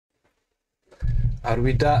Are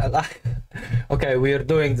we done? Okay, we are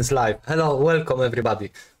doing this live. Hello, welcome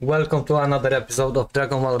everybody. Welcome to another episode of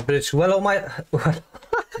Dragon Ball Abridged. Hello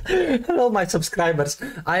my subscribers.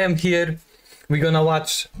 I am here. We're gonna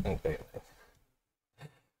watch. Okay.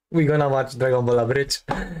 We're gonna watch Dragon Ball Abridged,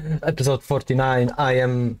 episode 49. I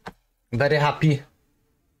am very happy.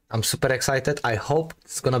 I'm super excited. I hope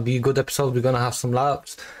it's gonna be a good episode. We're gonna have some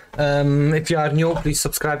laughs. If you are new, please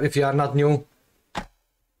subscribe. If you are not new,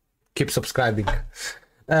 keep subscribing.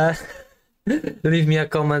 Leave me a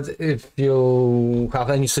comment if you have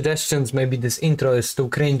any suggestions. Maybe this intro is too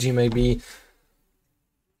cringy. Maybe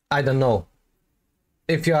I don't know.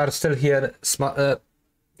 If you are still here,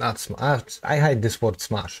 not smash. I hate this word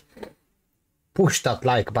smash. Push that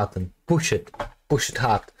like button. Push it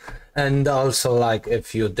hard. And also, like,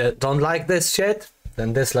 if you don't like this shit,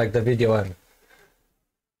 then dislike the video and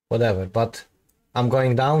whatever. But I'm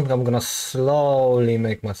going down. I'm gonna slowly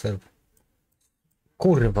make myself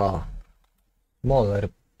kurwa smaller.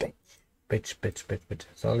 Bitch.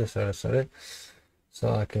 Sorry. So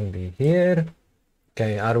I can be here.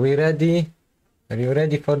 Okay, are we ready? Are you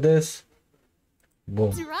ready for this?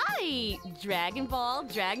 Boom. That's right! Dragon Ball,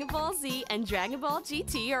 Dragon Ball Z, and Dragon Ball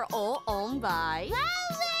GT are all owned by...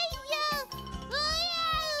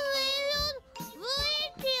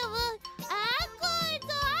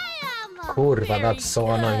 Kurwa, that's so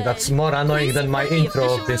annoying. That's more annoying than my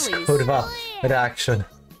intro of this kurwa reaction.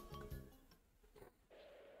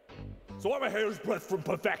 So I'm a hair's breadth from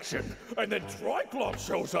perfection, and then Triclops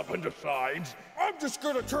shows up and decides I'm just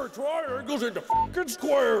gonna turn triangles into fucking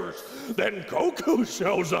squares. Then Goku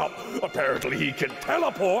shows up. Apparently he can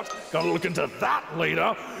teleport. Gotta look into that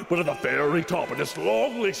later. But at the very top of this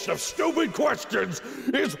long list of stupid questions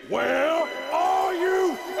is where are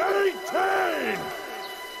you 18?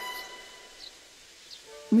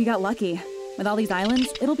 We got lucky. With all these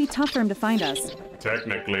islands, it'll be tough for him to find us.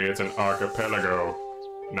 Technically, it's an archipelago.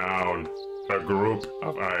 Noun. A group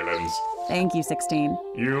of islands. Thank you, 16.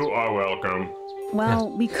 You are welcome. Well,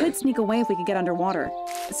 we could sneak away if we could get underwater.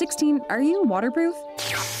 16, are you waterproof?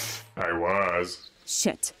 I was.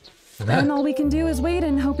 Shit. Then all we can do is wait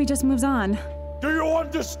and hope he just moves on. Do you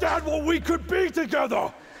understand what we could be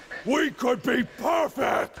together? We could be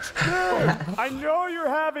perfect! I know you're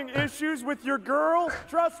having issues with your girl.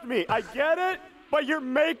 Trust me, I get it. But you're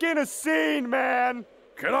making a scene, man.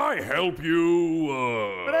 Can I help you,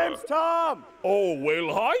 My name's Tom. Oh,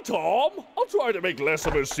 well, hi, Tom. I'll try to make less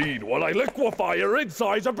of a scene while I liquefy your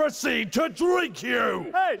insides and proceed to drink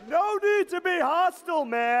you. Hey, no need to be hostile,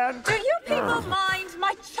 man. Do you people mind?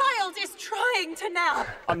 My child is trying to nap.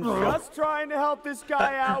 I'm just trying to help this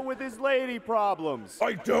guy out with his lady problems.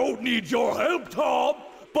 I don't need your help, Tom,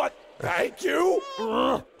 but thank you.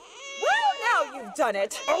 Well, now you've done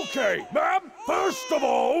it. Okay, ma'am, first of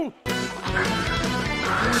all...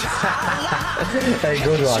 Hey,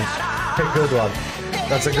 good one. Hey, good one.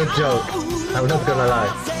 That's a good joke. I'm not gonna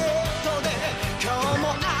lie.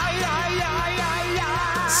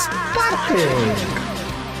 Sparking!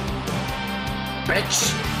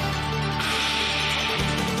 Bitch!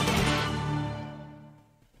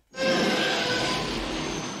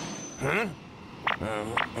 Huh?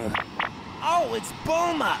 Oh, it's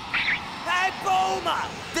Bulma! Hey, Bulma!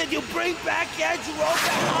 Did you bring back Yajirobe?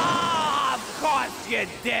 Ah, of course you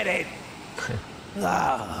did it!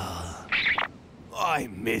 I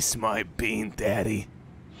miss my Bean Daddy.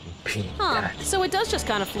 Huh, so it does just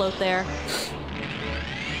kind of float there.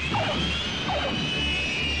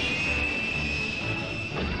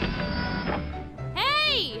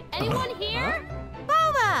 Hey! Anyone here?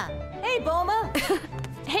 Bulma! Hey, Bulma!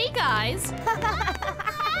 Hey, guys!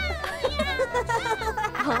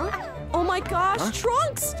 Huh? Oh my gosh,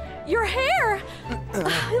 Trunks! Your hair!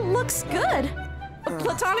 It looks good.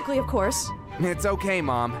 Platonically, of course. It's okay,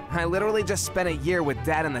 Mom. I literally just spent a year with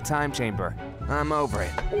Dad in the time chamber. I'm over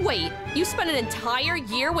it. Wait, you spent an entire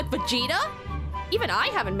year with Vegeta? Even I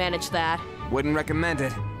haven't managed that. Wouldn't recommend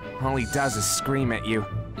it. All he does is scream at you.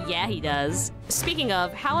 Yeah, he does. Speaking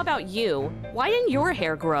of, how about you? Why didn't your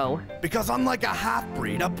hair grow? Because unlike a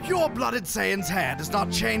half-breed, a pure-blooded Saiyan's hair does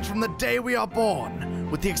not change from the day we are born,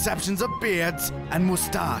 with the exceptions of beards and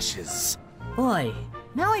mustaches. Boy,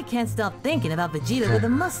 now I can't stop thinking about Vegeta with a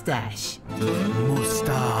mustache.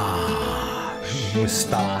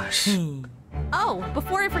 Mustache. Oh,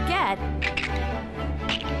 before I forget,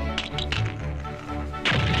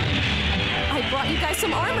 I brought you guys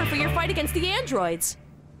some armor for your fight against the androids.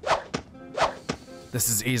 This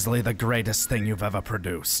is easily the greatest thing you've ever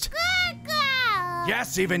produced.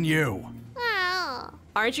 Yes, even you.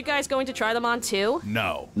 Aren't you guys going to try them on too?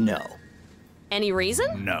 No. No. Any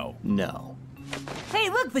reason? No. No. Hey,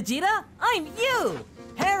 look, Vegeta! I'm you!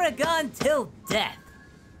 Paragon till death!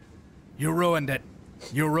 You ruined it.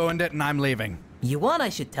 You ruined it and I'm leaving. You want I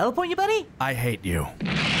should teleport you, buddy? I hate you.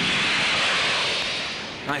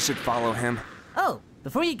 I should follow him. Oh,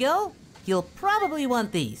 before you go, you'll probably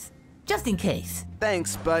want these. Just in case.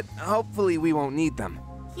 Thanks, but hopefully we won't need them.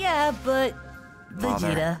 Yeah, but... Father.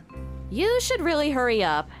 Vegeta. You should really hurry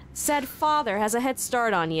up. Said father has a head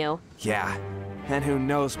start on you. Yeah, and who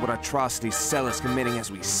knows what atrocities Cell is committing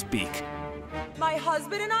as we speak. My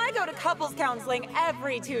husband and I go to couples counseling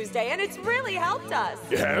every Tuesday, and it's really helped us.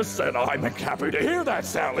 Yes, and I'm happy to hear that,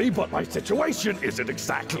 Sally, but my situation isn't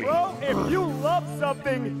exactly... Well, if you love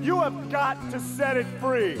something, you have got to set it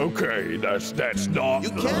free. Okay, that's not... You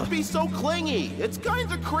can't be so clingy. It's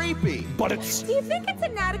kind of creepy. But it's... Do you think it's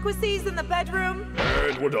inadequacies in the bedroom?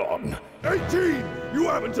 And we're done. 18! You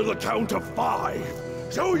have until the count of 5.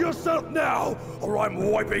 Show yourself now, or I'm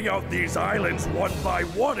wiping out these islands one by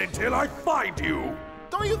one until I find you!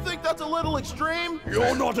 Don't you think that's a little extreme?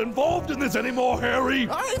 You're not involved in this anymore, Harry!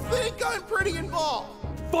 I think I'm pretty involved.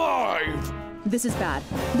 5! This is bad.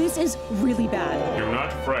 This is really bad. Do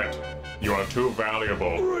not fret. You are too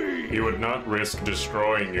valuable. 3. He would not risk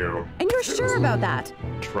destroying you. And you're sure about that?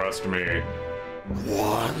 Trust me.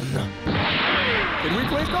 1. Can we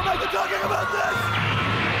please go back to talking about this?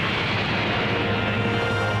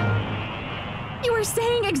 You were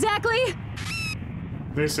saying exactly?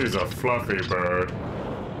 This is a fluffy bird.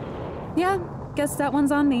 Yeah, guess that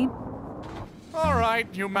one's on me. All right,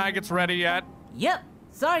 you maggots ready yet? Yep,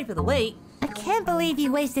 sorry for the wait. I can't believe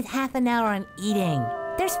you wasted half an hour on eating.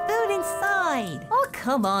 There's food inside. Oh,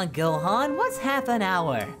 come on, Gohan, what's half an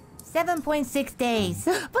hour? 7.6 days.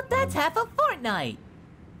 But that's half a fortnight.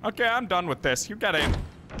 Okay, I'm done with this. You get in.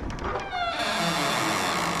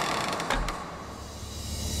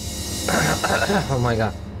 Oh my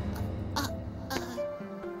god.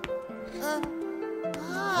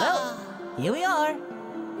 Well, here we are.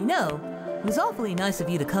 You know, it was awfully nice of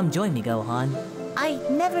you to come join me, Gohan. I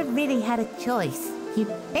never really had a choice. You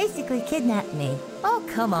basically kidnapped me. Oh,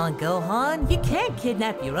 come on, Gohan. You can't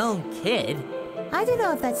kidnap your own kid. I don't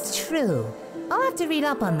know if that's true. I'll have to read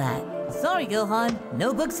up on that. Sorry, Gohan.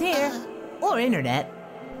 No books here. Or internet.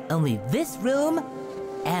 Only this room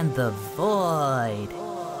and the void.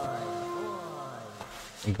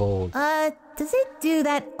 Bold. Does it do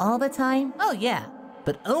that all the time? Oh, yeah.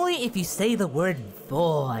 But only if you say the word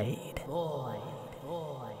void.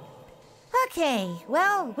 Okay,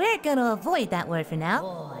 well, we're gonna avoid that word for now.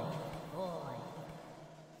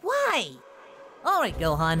 Why? Alright,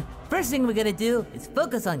 Gohan. First thing we're gonna do is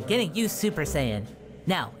focus on getting you Super Saiyan.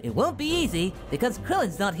 Now, it won't be easy because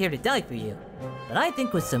Krillin's not here to die for you. But I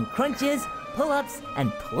think with some crunches, pull-ups,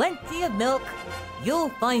 and plenty of milk, you'll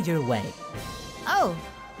find your way. Oh,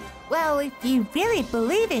 well, if you really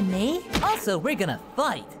believe in me... Also, we're gonna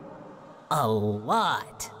fight. A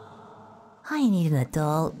lot. I need an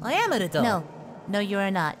adult. I am an adult. No, you are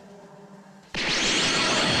not.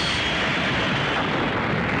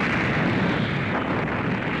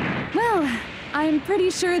 Well, I'm pretty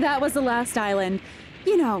sure that was the last island.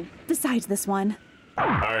 You know, besides this one.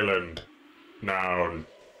 Island. Noun.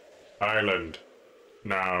 Island.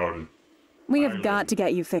 Noun. We have got to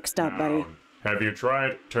get you fixed up, buddy. Have you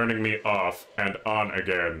tried turning me off and on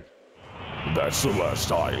again? That's the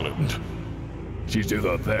last island. She's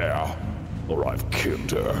either there, or I've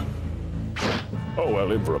killed her. Oh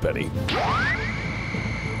well, in for a penny.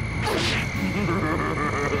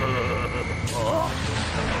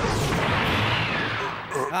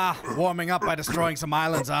 Warming up by destroying some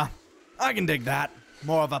islands, huh? I can dig that.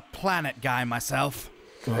 More of a planet guy myself.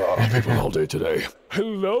 People all day today.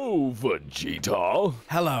 Hello, Vegeta.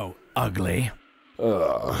 Hello, ugly.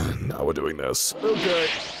 Now we're doing this. Okay.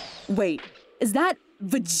 Wait, is that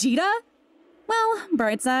Vegeta? Well,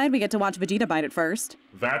 bright side, we get to watch Vegeta bite it first.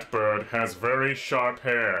 That bird has very sharp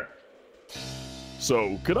hair.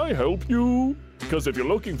 So, can I help you? Because if you're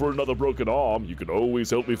looking for another broken arm, you can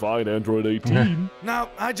always help me find Android 18. No,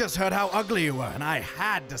 I just heard how ugly you were, and I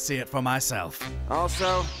had to see it for myself.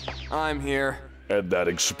 Also, I'm here. And that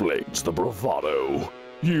explains the bravado.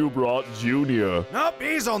 You brought Junior. Nope,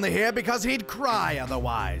 he's only here because he'd cry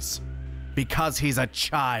otherwise. Because he's a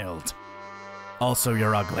child. Also,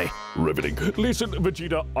 you're ugly. Riveting. Listen,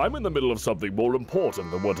 Vegeta, I'm in the middle of something more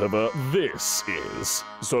important than whatever this is.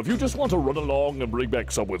 So if you just want to run along and bring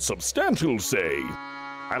back someone substantial, say,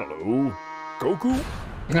 I don't know, Goku?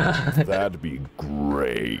 That'd be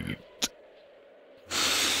great.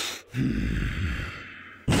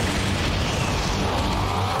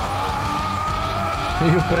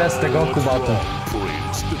 You press the Goku button.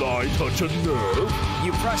 Prince, did I touch a nerve?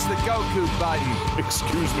 You press the Goku button.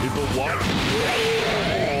 Excuse me, the what?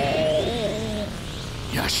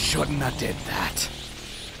 You shouldn't have did that.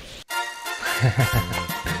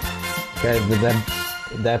 Okay,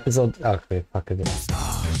 the episode. Okay, fuck it.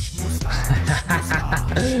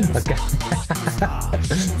 Okay.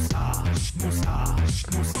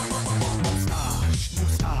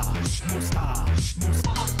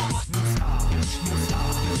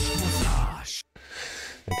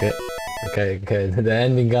 Okay. The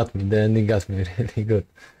ending got me. Really good.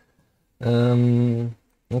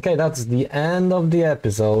 Okay, that's the end of the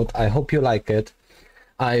episode. I hope you like it.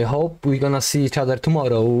 I hope we're gonna see each other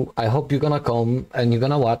tomorrow. I hope you're gonna come and you're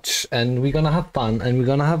gonna watch and we're gonna have fun and we're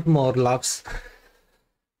gonna have more laughs.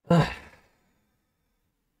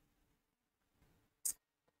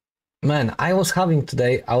 Man, I was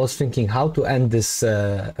thinking how to end this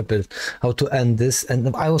and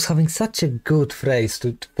I was having such a good phrase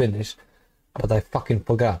to finish, but I fucking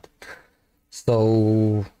forgot.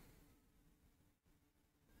 So,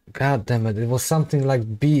 god damn it, it was something like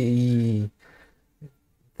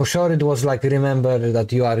for sure it was like remember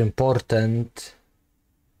that you are important.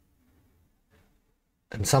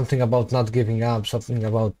 And something about not giving up, something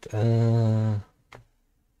about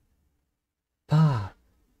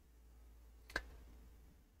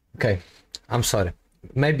okay, I'm sorry.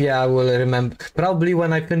 Maybe I will remember. Probably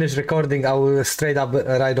when I finish recording, I will straight up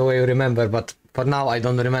right away remember. But for now, I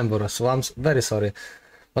don't remember. So I'm very sorry.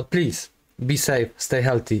 But please, be safe, stay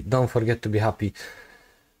healthy. Don't forget to be happy.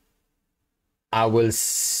 I will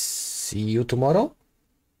see you tomorrow.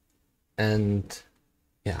 And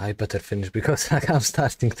yeah, I better finish because I'm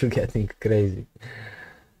starting to getting crazy.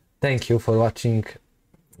 Thank you for watching.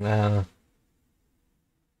 Yeah,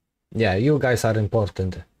 you guys are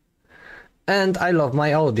important. And I love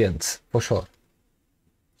my audience, for sure.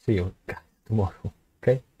 See you guys tomorrow.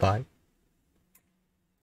 Okay, bye.